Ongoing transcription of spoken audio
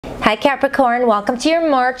Hi Capricorn, welcome to your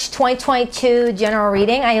March 2022 general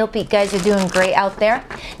reading. I hope you guys are doing great out there.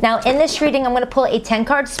 Now in this reading, I'm going to pull a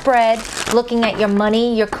 10-card spread looking at your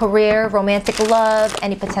money, your career, romantic love,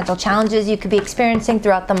 any potential challenges you could be experiencing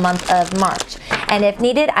throughout the month of March. And if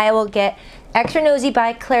needed, I will get extra nosy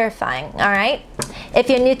by clarifying, all right? If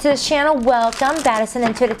you're new to this channel, welcome. Baddison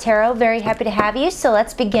Intuitive Tarot, very happy to have you, so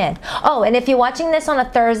let's begin. Oh, and if you're watching this on a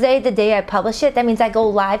Thursday, the day I publish it, that means I go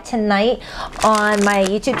live tonight on my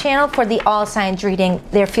YouTube channel for the all signs reading,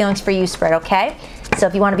 their feelings for you spread, okay? So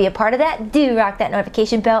if you want to be a part of that, do rock that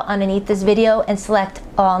notification bell underneath this video and select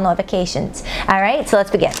all notifications. All right, so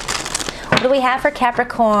let's begin. What do we have for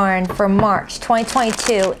Capricorn for March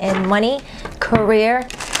 2022 in money, career,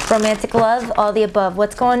 romantic love, all the above?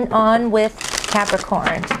 What's going on with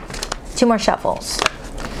Capricorn? Two more shuffles.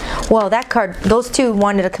 Well, that card, those two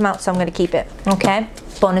wanted to come out, so I'm going to keep it. Okay?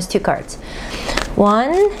 Bonus 2 cards.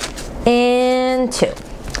 1 and 2.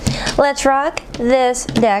 Let's rock this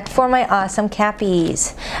deck for my awesome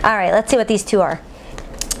Cappies. All right, let's see what these two are.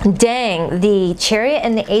 Dang, the Chariot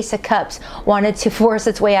and the Ace of Cups wanted to force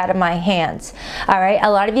its way out of my hands. All right, a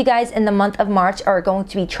lot of you guys in the month of March are going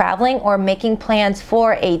to be traveling or making plans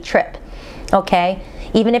for a trip, okay?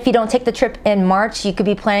 Even if you don't take the trip in March, you could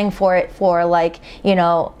be planning for it for, like, you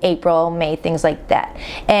know, April, May, things like that.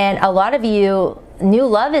 And a lot of you, new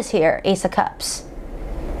love is here, Ace of Cups.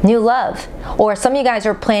 New love. Or some of you guys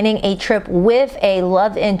are planning a trip with a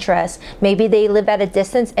love interest. Maybe they live at a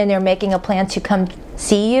distance and they're making a plan to come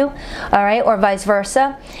see you, all right, or vice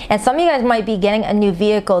versa. And some of you guys might be getting a new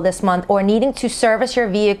vehicle this month or needing to service your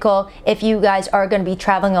vehicle if you guys are going to be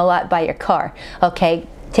traveling a lot by your car, okay?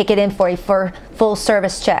 Take it in for a full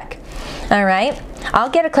service check, all right? I'll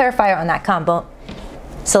get a clarifier on that combo.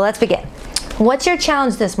 So let's begin. What's your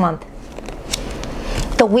challenge this month?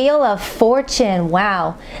 The Wheel of Fortune.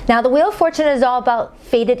 Wow. Now the Wheel of Fortune is all about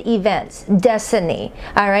fated events, destiny,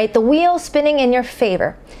 all right? The wheel spinning in your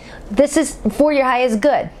favor. This is for your highest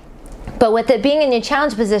good. But with it being in your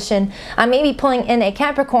challenge position, I may be pulling in a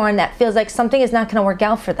Capricorn that feels like something is not going to work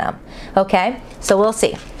out for them, okay? So we'll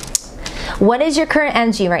see. What is your current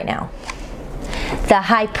energy right now? The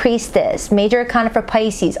High Priestess, major arcana for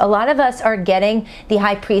Pisces. A lot of us are getting the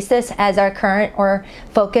High Priestess as our current or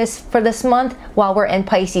focus for this month while we're in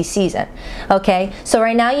Pisces season. Okay, so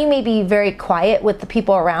right now you may be very quiet with the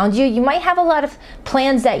people around you. You might have a lot of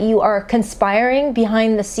plans that you are conspiring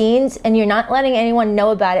behind the scenes and you're not letting anyone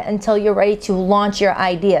know about it until you're ready to launch your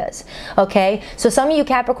ideas. Okay, so some of you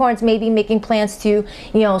Capricorns may be making plans to,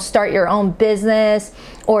 you know, start your own business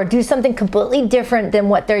or do something completely different than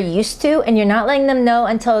what they're used to, and you're not letting them know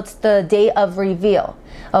until it's the day of reveal,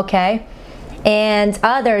 okay? And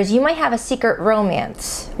others, you might have a secret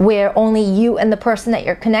romance where only you and the person that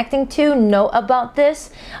you're connecting to know about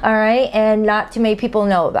this, all right? And not too many people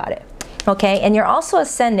know about it, okay? And you're also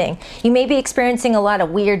ascending. You may be experiencing a lot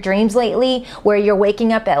of weird dreams lately where you're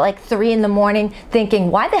waking up at like 3 in the morning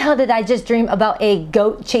thinking, why the hell did I just dream about a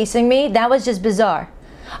goat chasing me? That was just bizarre.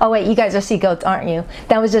 Oh wait, you guys are sea goats, aren't you?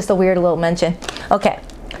 That was just a weird little mention. Okay,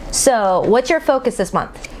 so what's your focus this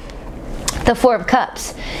month? The Four of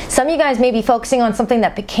Cups. Some of you guys may be focusing on something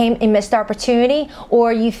that became a missed opportunity,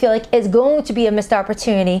 or you feel like it's going to be a missed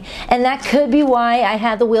opportunity, and that could be why I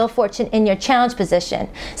have the Wheel of Fortune in your challenge position.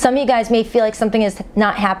 Some of you guys may feel like something is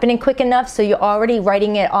not happening quick enough, so you're already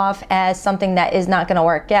writing it off as something that is not going to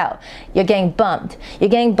work out. You're getting bummed. You're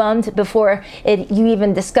getting bummed before you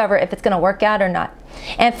even discover if it's going to work out or not.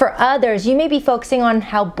 And for others, you may be focusing on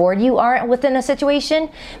how bored you are within a situation.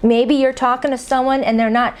 Maybe you're talking to someone and they're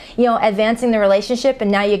not, you know, advancing the relationship, and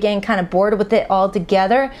now you're getting kind of bored with it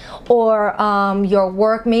altogether. Or your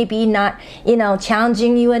work may be not, you know,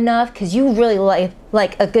 challenging you enough because you really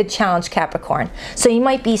like a good challenge, Capricorn. So you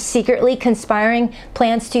might be secretly conspiring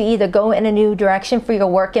plans to either go in a new direction for your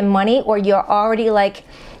work and money, or you're already like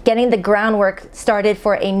getting the groundwork started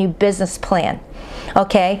for a new business plan,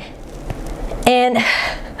 okay? And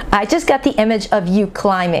I just got the image of you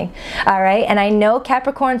climbing, all right? And I know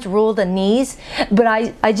Capricorns rule the knees, but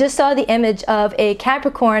I just saw the image of a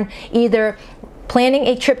Capricorn either planning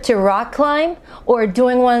a trip to rock climb or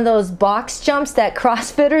doing one of those box jumps that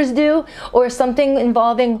CrossFitters do, or something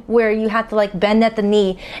involving where you have to like bend at the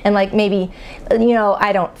knee and like maybe, you know,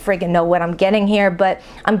 I don't friggin' know what I'm getting here, but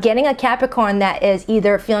I'm getting a Capricorn that is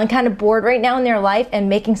either feeling kind of bored right now in their life and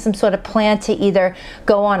making some sort of plan to either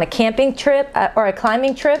go on a camping trip or a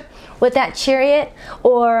climbing trip with that Chariot,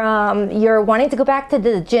 or you're wanting to go back to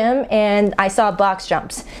the gym, and I saw box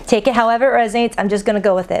jumps. Take it however it resonates. I'm just gonna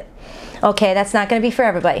go with it. Okay, that's not gonna be for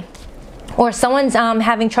everybody. Or someone's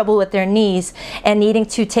having trouble with their knees and needing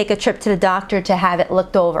to take a trip to the doctor to have it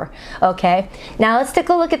looked over, okay? Now let's take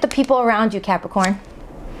a look at the people around you, Capricorn.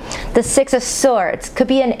 The Six of Swords could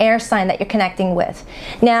be an air sign that you're connecting with.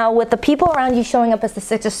 Now, with the people around you showing up as the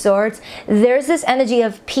Six of Swords, there's this energy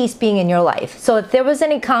of peace being in your life. So if there was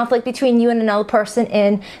any conflict between you and another person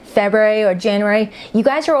in February or January, you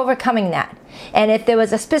guys are overcoming that. And if there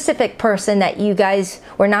was a specific person that you guys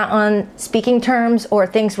were not on speaking terms, or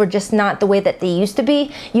things were just not the way that they used to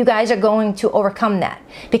be, you guys are going to overcome that.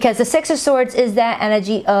 Because the Six of Swords is that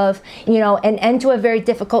energy of, you know, an end to a very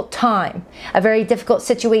difficult time, a very difficult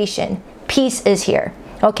situation. Peace is here.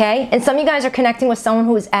 Okay, and some of you guys are connecting with someone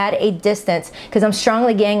who is at a distance, because I'm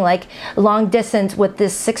strongly getting like long distance with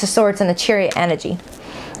this Six of Swords and the Chariot energy.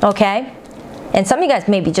 Okay, and some of you guys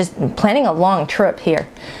may be just planning a long trip here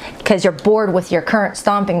because you're bored with your current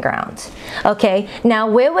stomping grounds. Okay, now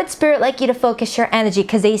where would Spirit like you to focus your energy?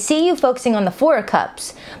 Because they see you focusing on the Four of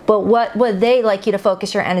Cups, but what would they like you to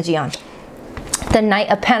focus your energy on? The Knight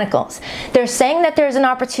of Pentacles. They're saying that there's an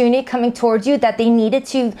opportunity coming towards you that they needed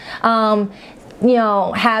to, you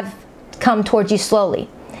know, have come towards you slowly.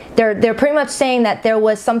 They're pretty much saying that there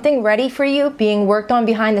was something ready for you being worked on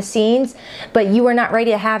behind the scenes, but you were not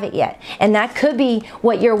ready to have it yet. And that could be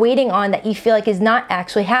what you're waiting on that you feel like is not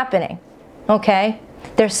actually happening. Okay?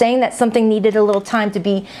 They're saying that something needed a little time to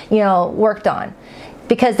be, you know, worked on.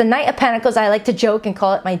 Because the Knight of Pentacles, I like to joke and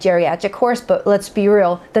call it my geriatric horse, but let's be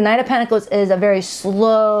real. The Knight of Pentacles is a very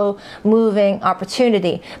slow moving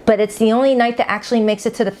opportunity, but it's the only knight that actually makes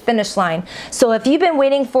it to the finish line. So if you've been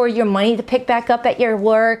waiting for your money to pick back up at your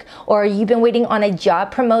work, or you've been waiting on a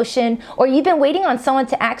job promotion, or you've been waiting on someone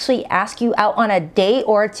to actually ask you out on a date,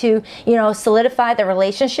 or to, you know, solidify the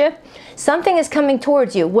relationship, something is coming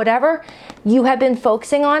towards you. Whatever you have been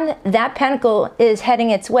focusing on, that pentacle is heading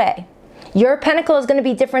its way. Your pentacle is going to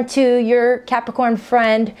be different to your Capricorn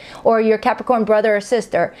friend or your Capricorn brother or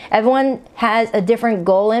sister. Everyone has a different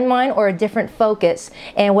goal in mind or a different focus.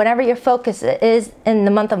 And whatever your focus is in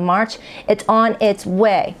the month of March, it's on its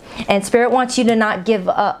way. And Spirit wants you to not give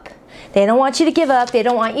up. They don't want you to give up. They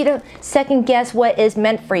don't want you to second guess what is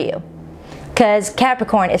meant for you. Because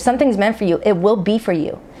Capricorn, if something's meant for you, it will be for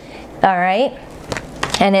you. All right?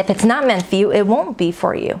 And if it's not meant for you, it won't be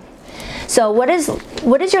for you. So what is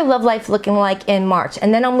your love life looking like in March?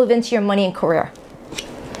 And then I'll move into your money and career.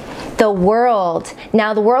 The World.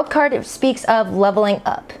 Now the World card speaks of leveling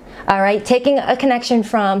up. All right, taking a connection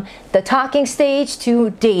from the talking stage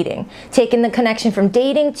to dating, taking the connection from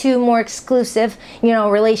dating to more exclusive, you know,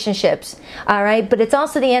 relationships. All right, but it's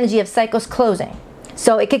also the energy of cycles closing.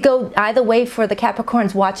 So it could go either way for the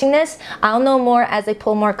Capricorns watching this. I'll know more as I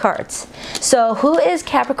pull more cards. So who is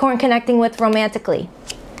Capricorn connecting with romantically?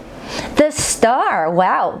 The Star.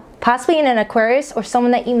 Wow. Possibly in an Aquarius or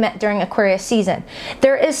someone that you met during Aquarius season.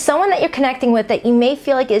 There is someone that you're connecting with that you may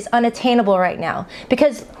feel like is unattainable right now.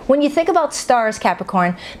 Because when you think about stars,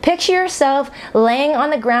 Capricorn, picture yourself laying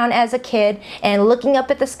on the ground as a kid and looking up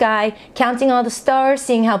at the sky, counting all the stars,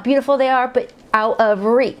 seeing how beautiful they are, but out of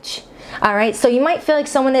reach. All right, so you might feel like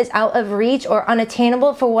someone is out of reach or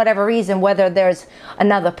unattainable for whatever reason, whether there's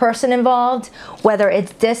another person involved, whether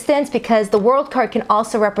it's distance, because the World card can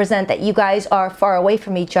also represent that you guys are far away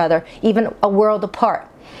from each other, even a world apart,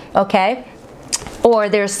 okay? Or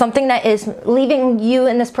there's something that is leaving you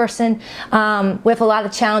and this person with a lot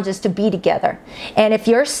of challenges to be together. And if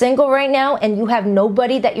you're single right now and you have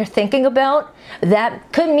nobody that you're thinking about,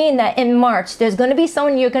 that could mean that in March there's going to be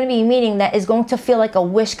someone you're going to be meeting that is going to feel like a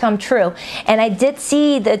wish come true. And I did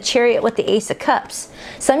see the Chariot with the Ace of Cups.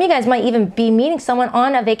 Some of you guys might even be meeting someone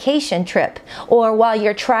on a vacation trip or while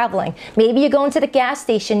you're traveling. Maybe you're going to the gas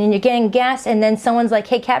station and you're getting gas, and then someone's like,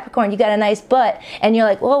 hey Capricorn, you got a nice butt. And you're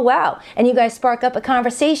like, oh wow. And you guys spark up a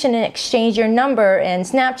conversation and exchange your number and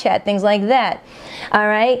Snapchat, things like that. All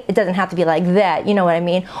right, it doesn't have to be like that, you know what I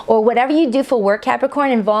mean? Or whatever you do for work,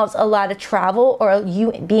 Capricorn, involves a lot of travel or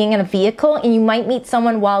you being in a vehicle, and you might meet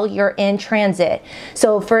someone while you're in transit.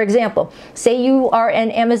 So for example, say you are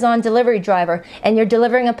an Amazon delivery driver and you're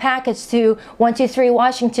delivering a package to 123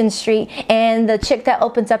 Washington Street, and the chick that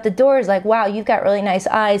opens up the door is like, wow, you've got really nice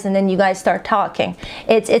eyes, and then you guys start talking.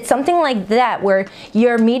 It's something like that where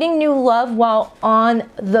you're meeting new love while on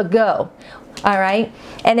the go. All right,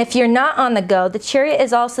 and if you're not on the go, the Chariot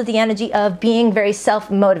is also the energy of being very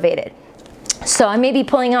self-motivated. So I may be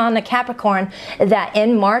pulling on a Capricorn that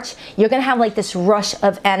in March, you're going to have like this rush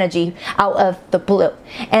of energy out of the blue.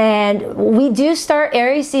 And we do start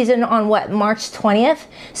Aries season on what, March 20th?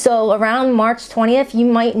 So around March 20th, you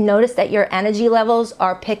might notice that your energy levels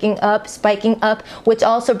are picking up, spiking up, which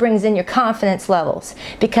also brings in your confidence levels.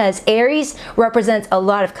 Because Aries represents a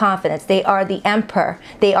lot of confidence. They are the Emperor.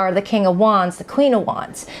 They are the King of Wands, the Queen of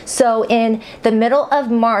Wands. So in the middle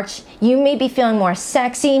of March, you may be feeling more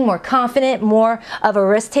sexy, more confident, more of a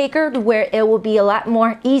risk taker, where it will be a lot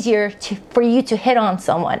more easier for you to hit on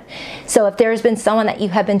someone. So if there's been someone that you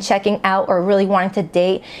have been checking out or really wanting to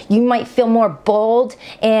date, you might feel more bold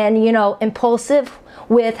and, you know, impulsive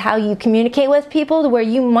with how you communicate with people, where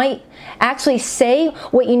you might actually say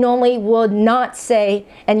what you normally would not say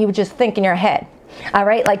and you would just think in your head. All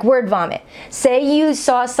right, like word vomit. Say you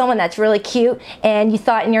saw someone that's really cute and you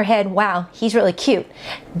thought in your head, wow, he's really cute.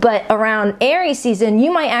 But around Aries season,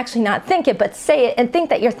 you might actually not think it, but say it and think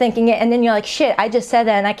that you're thinking it. And then you're like, shit, I just said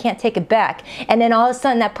that and I can't take it back. And then all of a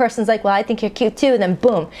sudden that person's like, well, I think you're cute too. And then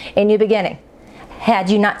boom, a new beginning. Had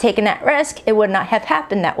you not taken that risk, it would not have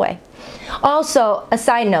happened that way. Also, a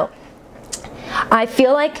side note. I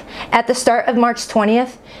feel like at the start of March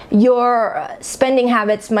 20th, your spending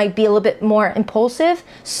habits might be a little bit more impulsive.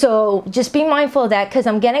 So just be mindful of that, because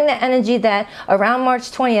I'm getting the energy that around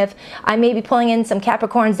March 20th, I may be pulling in some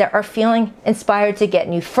Capricorns that are feeling inspired to get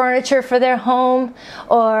new furniture for their home,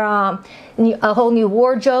 or a whole new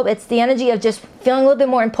wardrobe. It's the energy of just feeling a little bit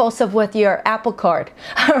more impulsive with your Apple Card,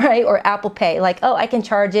 all right, or Apple Pay. Like, oh, I can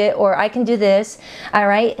charge it, or I can do this, all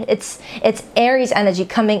right? It's Aries energy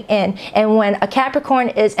coming in. And when a Capricorn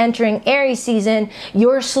is entering Aries season,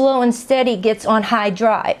 your slow and steady gets on high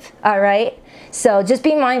drive, all right? So just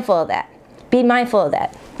be mindful of that. Be mindful of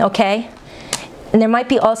that, okay? And there might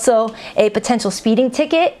be also a potential speeding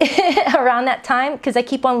ticket around that time, because I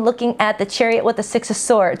keep on looking at the Chariot with the Six of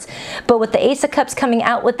Swords. But with the Ace of Cups coming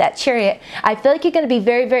out with that Chariot, I feel like you're going to be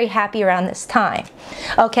very, very happy around this time.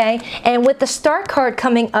 Okay? And with the Star card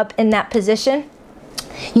coming up in that position,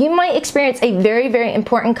 you might experience a very, very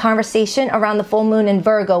important conversation around the full moon in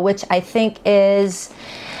Virgo, which I think is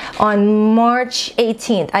on March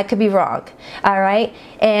 18th. I could be wrong. All right?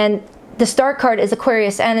 And the Star card is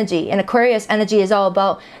Aquarius energy, and Aquarius energy is all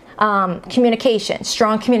about communication,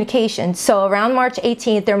 strong communication. So around March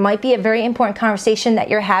 18th, there might be a very important conversation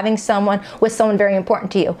that you're having with someone very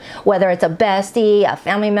important to you, whether it's a bestie, a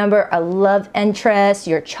family member, a love interest,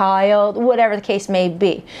 your child, whatever the case may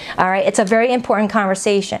be. All right, it's a very important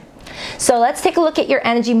conversation. So let's take a look at your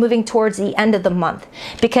energy moving towards the end of the month,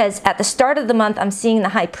 because at the start of the month, I'm seeing the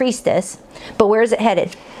High Priestess, but where is it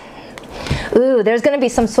headed? Ooh, there's going to be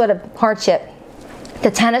some sort of hardship.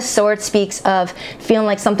 The Ten of Swords speaks of feeling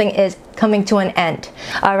like something is coming to an end.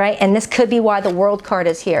 All right, and this could be why the World card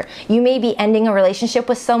is here. You may be ending a relationship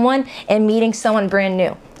with someone and meeting someone brand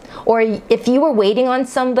new. Or if you were waiting on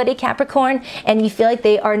somebody, Capricorn, and you feel like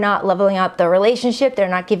they are not leveling up the relationship, they're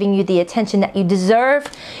not giving you the attention that you deserve,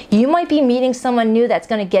 you might be meeting someone new that's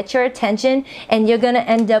going to get your attention, and you're going to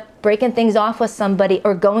end up breaking things off with somebody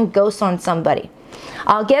or going ghost on somebody.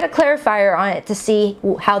 I'll get a clarifier on it to see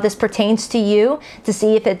how this pertains to you, to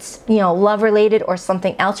see if it's, you know, love related or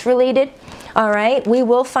something else related. All right, we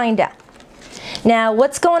will find out. Now,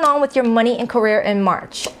 what's going on with your money and career in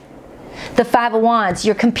March? The Five of Wands,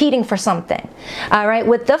 you're competing for something. All right,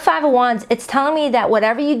 with the Five of Wands, it's telling me that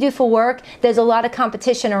whatever you do for work, there's a lot of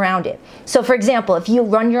competition around it. So for example, if you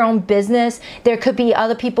run your own business, there could be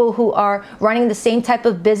other people who are running the same type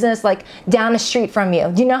of business like down the street from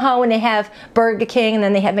you. Do you know how when they have Burger King and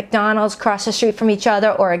then they have McDonald's across the street from each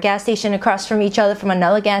other, or a gas station across from each other from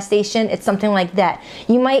another gas station? It's something like that.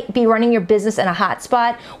 You might be running your business in a hot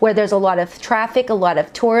spot where there's a lot of traffic, a lot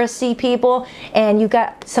of touristy people, and you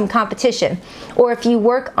got some competition. Or if you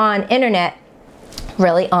work on internet,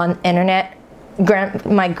 really on internet,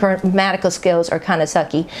 my grammatical skills are kind of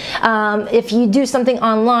sucky. If you do something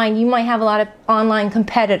online, you might have a lot of online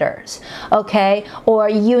competitors, okay? Or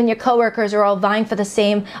you and your coworkers are all vying for the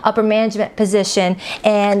same upper management position,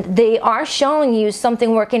 and they are showing you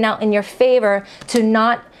something working out in your favor to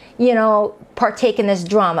not, you know, partake in this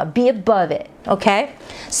drama. Be above it, okay?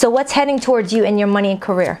 So what's heading towards you in your money and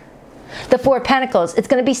career? The Four of Pentacles, it's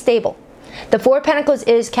going to be stable. The Four of Pentacles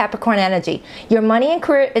is Capricorn energy. Your money and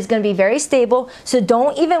career is going to be very stable, so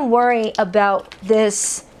don't even worry about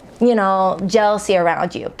this, you know, jealousy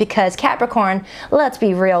around you, because Capricorn, let's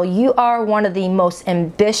be real, you are one of the most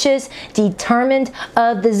ambitious, determined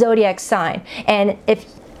of the zodiac sign. And if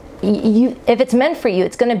if it's meant for you,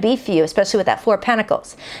 it's going to be for you, especially with that Four of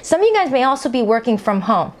Pentacles. Some of you guys may also be working from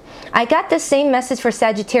home. I got the same message for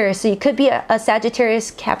Sagittarius, so you could be a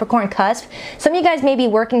Sagittarius Capricorn cusp. Some of you guys may be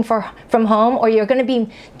working from home, or you're going to be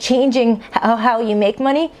changing how you make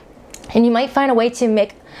money, and you might find a way to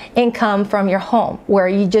make income from your home, where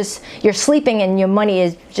you're sleeping and your money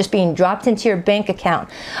is just being dropped into your bank account.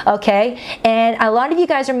 Okay, and a lot of you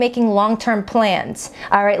guys are making long-term plans.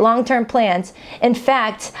 All right, long-term plans. In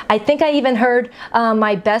fact, I think I even heard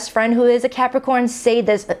my best friend who is a Capricorn say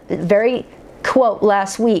this very quote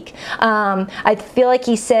last week. I feel like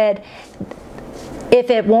he said, if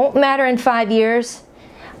it won't matter in 5 years,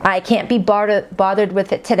 I can't be bothered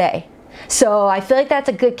with it today. So I feel like that's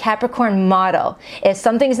a good Capricorn motto. If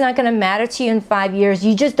something's not going to matter to you in 5 years,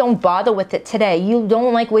 you just don't bother with it today. You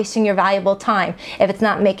don't like wasting your valuable time. If it's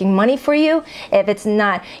not making money for you, if it's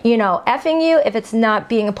not, effing you, if it's not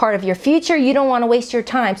being a part of your future, you don't want to waste your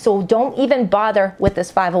time. So don't even bother with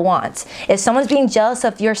this Five of Wands. If someone's being jealous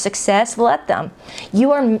of your success, let them.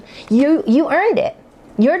 You earned it.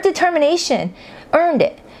 Your determination earned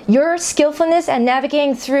it. Your skillfulness at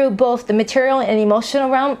navigating through both the material and emotional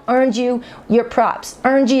realm earned you your props,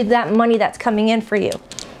 earned you that money that's coming in for you.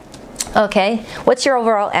 Okay, what's your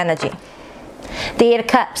overall energy? The Eight of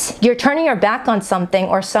Cups. You're turning your back on something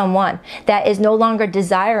or someone that is no longer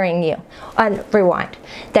desiring you. Rewind.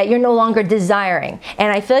 That you're no longer desiring.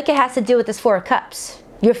 And I feel like it has to do with this Four of Cups.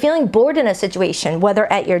 You're feeling bored in a situation, whether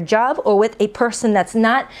at your job or with a person that's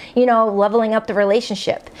not, leveling up the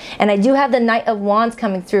relationship. And I do have the Knight of Wands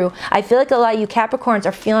coming through. I feel like a lot of you Capricorns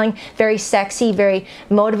are feeling very sexy, very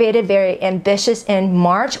motivated, very ambitious in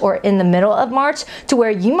March or in the middle of March, to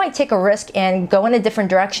where you might take a risk and go in a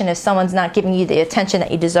different direction if someone's not giving you the attention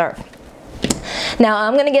that you deserve. Now,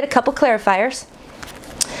 I'm going to get a couple clarifiers.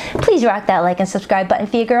 Please rock that like and subscribe button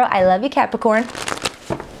for you, girl. I love you, Capricorn.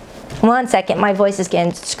 1 second, my voice is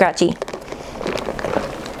getting scratchy.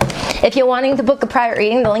 If you're wanting to book a private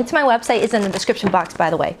reading, the link to my website is in the description box, by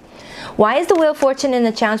the way. Why is the Wheel of Fortune in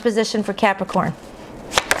the challenge position for Capricorn?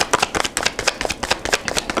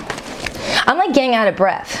 I'm like getting out of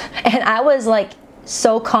breath, and I was like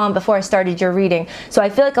so calm before I started your reading. So I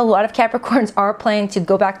feel like a lot of Capricorns are planning to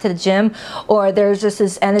go back to the gym, or there's just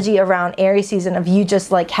this energy around Aries season of you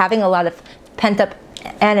just like having a lot of pent-up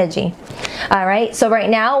energy. All right, so right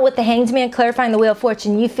now with the Hanged Man clarifying the Wheel of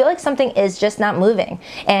Fortune, you feel like something is just not moving,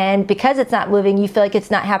 and because it's not moving, you feel like it's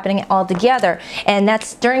not happening altogether, and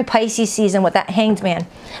that's during Pisces season with that Hanged Man.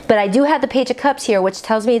 But I do have the Page of Cups here, which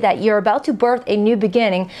tells me that you're about to birth a new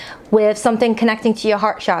beginning with something connecting to your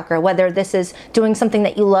heart chakra, whether this is doing something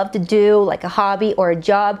that you love to do, like a hobby or a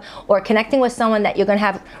job, or connecting with someone that you're going to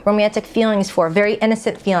have romantic feelings for, very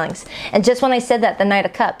innocent feelings. And just when I said that, the Knight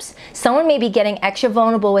of Cups, someone may be getting extra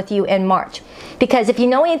vulnerable with you in March. Because if you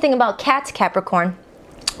know anything about cats, Capricorn,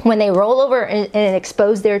 when they roll over and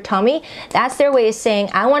expose their tummy, that's their way of saying,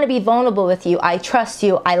 I want to be vulnerable with you. I trust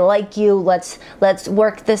you. I like you. Let's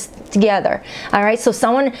work this together. All right. So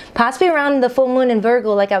someone possibly around the full moon in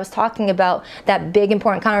Virgo, like I was talking about, that big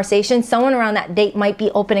important conversation, someone around that date might be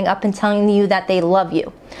opening up and telling you that they love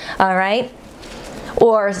you. All right.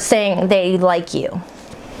 Or saying they like you.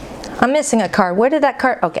 I'm missing a card. Where did that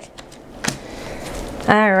card? Okay.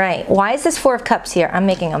 All right. Why is this Four of Cups here? I'm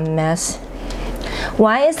making a mess.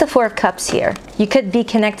 Why is the Four of Cups here? You could be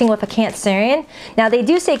connecting with a Cancerian. Now, they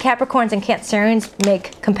do say Capricorns and Cancerians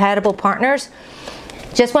make compatible partners.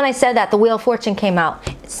 Just when I said that, the Wheel of Fortune came out,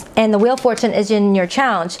 and the Wheel of Fortune is in your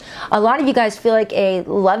challenge. A lot of you guys feel like a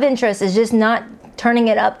love interest is just not turning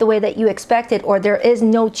it up the way that you expected, or there is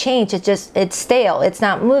no change. It's stale. It's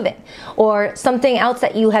not moving. Or something else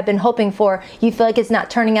that you have been hoping for, you feel like it's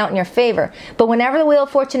not turning out in your favor. But whenever the Wheel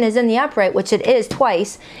of Fortune is in the upright, which it is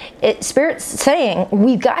twice, Spirit's saying,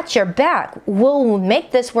 we got your back. We'll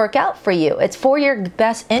make this work out for you. It's for your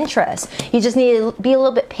best interest. You just need to be a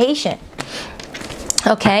little bit patient.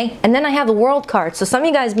 Okay, and then I have the World card. So some of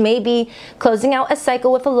you guys may be closing out a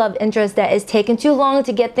cycle with a love interest that is taking too long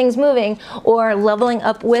to get things moving, or leveling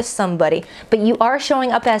up with somebody. But you are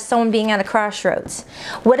showing up as someone being at a crossroads.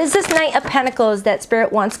 What is this Knight of Pentacles that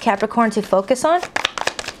Spirit wants Capricorn to focus on?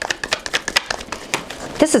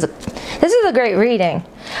 This is a great reading.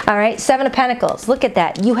 All right, Seven of Pentacles. Look at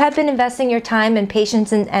that. You have been investing your time and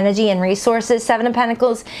patience and energy and resources, Seven of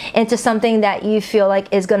Pentacles, into something that you feel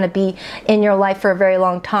like is going to be in your life for a very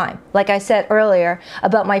long time. Like I said earlier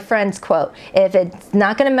about my friend's quote, if it's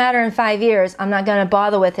not going to matter in 5 years, I'm not going to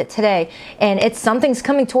bother with it today. And something's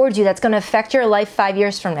coming towards you that's going to affect your life 5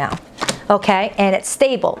 years from now. okay? And it's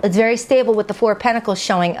stable. It's very stable with the Four of Pentacles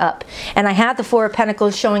showing up. And I have the Four of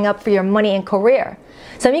Pentacles showing up for your money and career.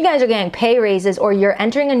 Some of you guys are getting pay raises, or you're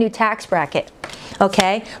entering a new tax bracket,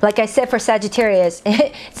 okay? Like I said for Sagittarius,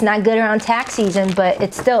 it's not good around tax season, but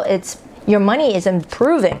your money is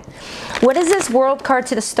improving. What is this World card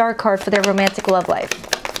to the Star card for their romantic love life?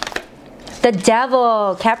 The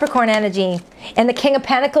Devil, Capricorn energy, and the King of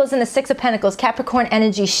Pentacles and the Six of Pentacles, Capricorn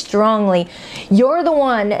energy strongly. You're the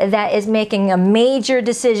one that is making a major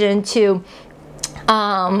decision to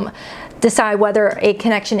decide whether a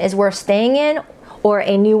connection is worth staying in or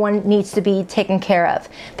a new one needs to be taken care of.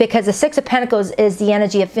 Because the Six of Pentacles is the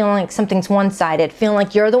energy of feeling like something's one-sided, feeling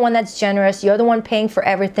like you're the one that's generous, you're the one paying for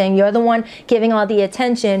everything, you're the one giving all the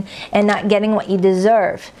attention and not getting what you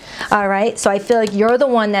deserve. All right, so I feel like you're the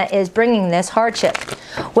one that is bringing this hardship.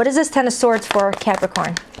 What is this Ten of Swords for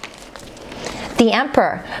Capricorn? The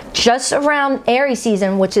Emperor. Just around Aries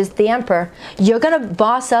season, which is the Emperor, you're going to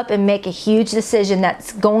boss up and make a huge decision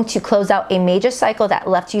that's going to close out a major cycle that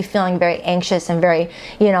left you feeling very anxious and very,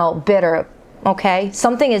 you know, bitter. Okay,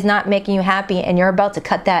 something is not making you happy and you're about to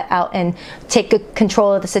cut that out and take good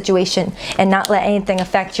control of the situation and not let anything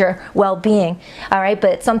affect your well-being. All right,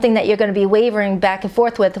 but it's something that you're going to be wavering back and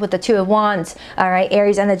forth with the Two of Wands. All right,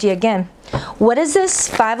 Aries energy again. What is this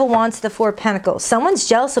Five of Wands to the Four of Pentacles? Someone's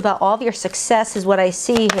jealous about all of your success is what I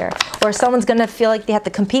see here, or someone's going to feel like they have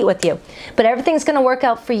to compete with you, but everything's going to work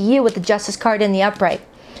out for you with the Justice card in the upright.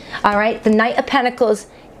 All right, the Knight of Pentacles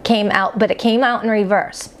came out, but it came out in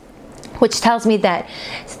reverse, which tells me that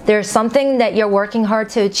there's something that you're working hard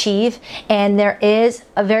to achieve and there is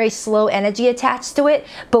a very slow energy attached to it.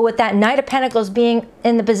 But with that Knight of Pentacles being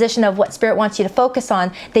in the position of what Spirit wants you to focus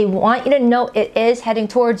on, they want you to know it is heading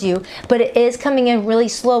towards you, but it is coming in really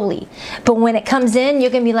slowly. But when it comes in,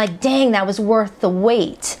 you're going to be like, dang, that was worth the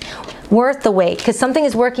wait. Worth the wait, because something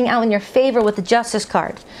is working out in your favor with the Justice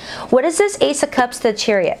card. What is this Ace of Cups to the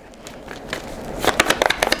Chariot?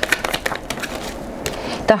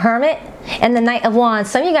 The Hermit and the Knight of Wands.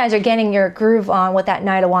 Some of you guys are getting your groove on with that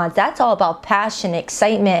Knight of Wands. That's all about passion,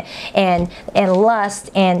 excitement, and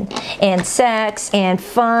lust, and sex, and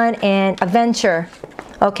fun, and adventure.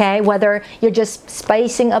 Okay, whether you're just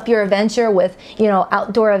spicing up your adventure with, you know,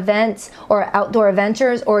 outdoor events or outdoor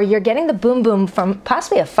adventures, or you're getting the boom boom from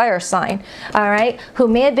possibly a fire sign, all right, who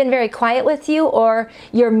may have been very quiet with you, or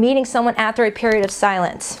you're meeting someone after a period of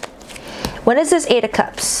silence. What is this Eight of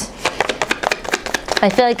Cups? I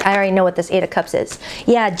feel like I already know what this Eight of Cups is.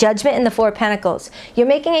 Yeah, Judgment in the Four of Pentacles. You're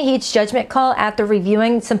making a huge judgment call after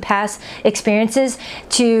reviewing some past experiences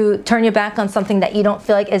to turn your back on something that you don't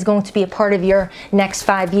feel like is going to be a part of your next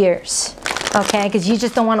 5 years. Okay, because you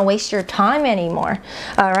just don't want to waste your time anymore.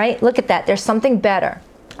 All right, look at that. There's something better.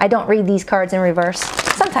 I don't read these cards in reverse.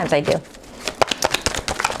 Sometimes I do.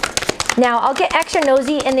 Now, I'll get extra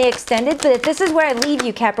nosy in the extended, but if this is where I leave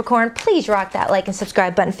you, Capricorn, please rock that like and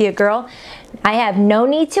subscribe button for your girl. I have no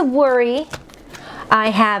need to worry. I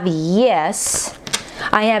have yes.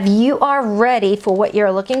 I have you are ready for what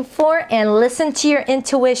you're looking for, and listen to your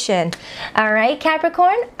intuition. All right,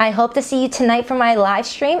 Capricorn, I hope to see you tonight for my live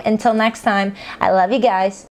stream. Until next time, I love you guys.